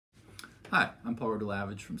Hi, I'm Paul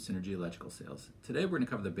Rudalavage from Energi Electrical Sales. Today we're going to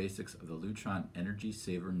cover the basics of the Lutron Energy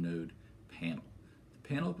Savr node panel. The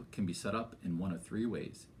panel can be set up in one of three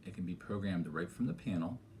ways. It can be programmed right from the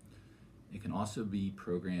panel. It can also be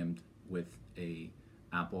programmed with a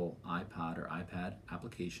Apple iPod or iPad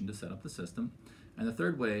application to set up the system. And the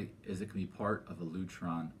third way is it can be part of a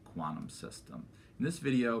Lutron quantum system. In this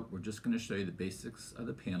video, we're just going to show you the basics of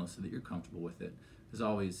the panel so that you're comfortable with it. As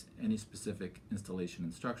always, any specific installation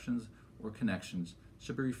instructions or connections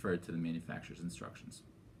should be referred to the manufacturer's instructions.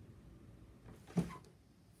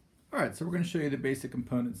 Alright, so we're going to show you the basic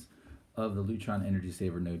components of the Lutron Energy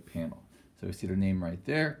Savr node panel. So we see their name right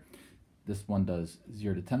there. This one does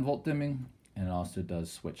 0 to 10 volt dimming, and it also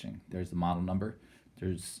does switching. There's the model number.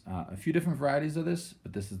 There's a few different varieties of this,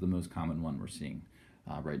 but this is the most common one we're seeing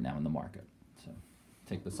right now in the market. So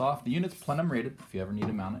take this off. The unit's plenum rated if you ever need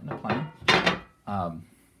to mount it in a plenum.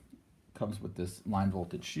 Comes with this line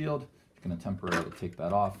voltage shield. I'm going to temporarily take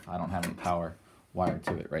that off. I don't have any power wired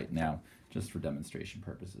to it right now, just for demonstration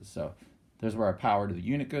purposes. So there's where our power to the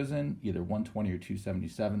unit goes in, either 120 or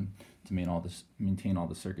 277 to maintain all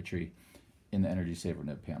the circuitry in the Energy Savr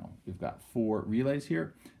node panel. We've got 4 relays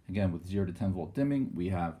here. Again, with 0 to 10 volt dimming, we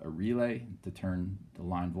have a relay to turn the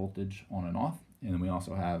line voltage on and off. And then we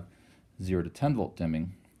also have 0 to 10 volt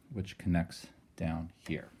dimming, which connects down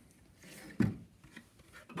here.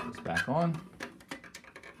 Put this back on.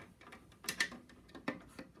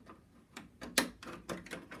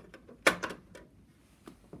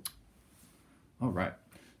 All right,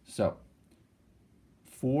 so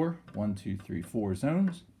 4, 1, 2, 3, 4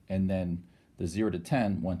 zones, and then the 0 to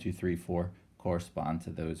 10, 1, 2, 3, 4 correspond to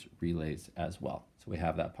those relays as well. So we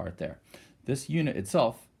have that part there. This unit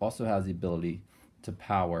itself also has the ability to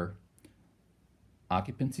power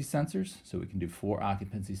occupancy sensors, so we can do 4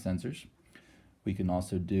 occupancy sensors. We can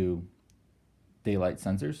also do daylight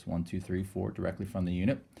sensors, 1, 2, 3, 4, directly from the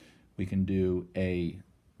unit. We can do a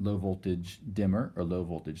low voltage dimmer or low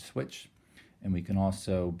voltage switch. And we can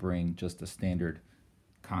also bring just a standard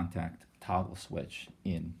contact toggle switch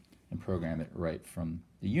in and program it right from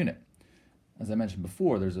the unit. As I mentioned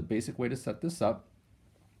before, there's a basic way to set this up,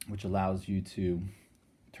 which allows you to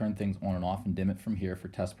turn things on and off and dim it from here for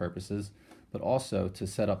test purposes, but also to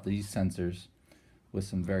set up these sensors with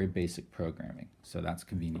some very basic programming. So that's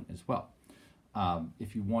convenient as well.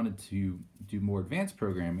 If you wanted to do more advanced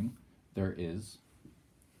programming, there is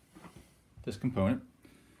this component,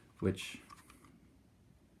 which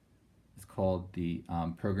is called the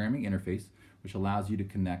programming interface, which allows you to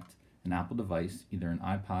connect an Apple device, either an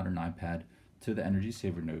iPod or an iPad, to the Energy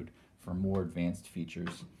Savr node for more advanced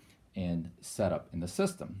features and setup in the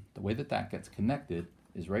system. The way that that gets connected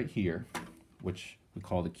is right here, which we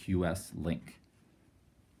call the QS link.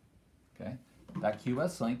 Okay, that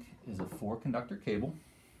QS link is a 4-conductor cable.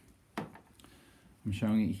 I'm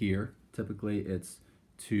showing it here. Typically it's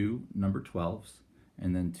 2 number 12s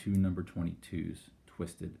and then 2 number 22s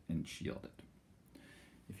twisted and shielded.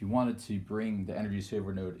 If you wanted to bring the Energy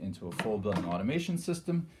Savr node into a full building automation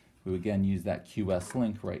system, we would again use that QS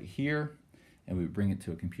link right here, and we would bring it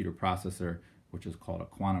to a computer processor, which is called a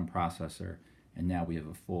quantum processor, and now we have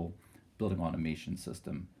a full building automation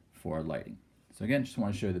system for our lighting. So again, just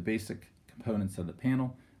want to show you the basic components of the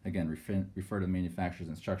panel. Again, refer to the manufacturer's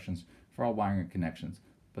instructions for all wiring and connections,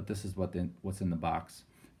 but this is what's in the box.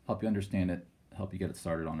 Help you understand it, help you get it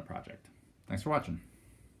started on a project. Thanks for watching.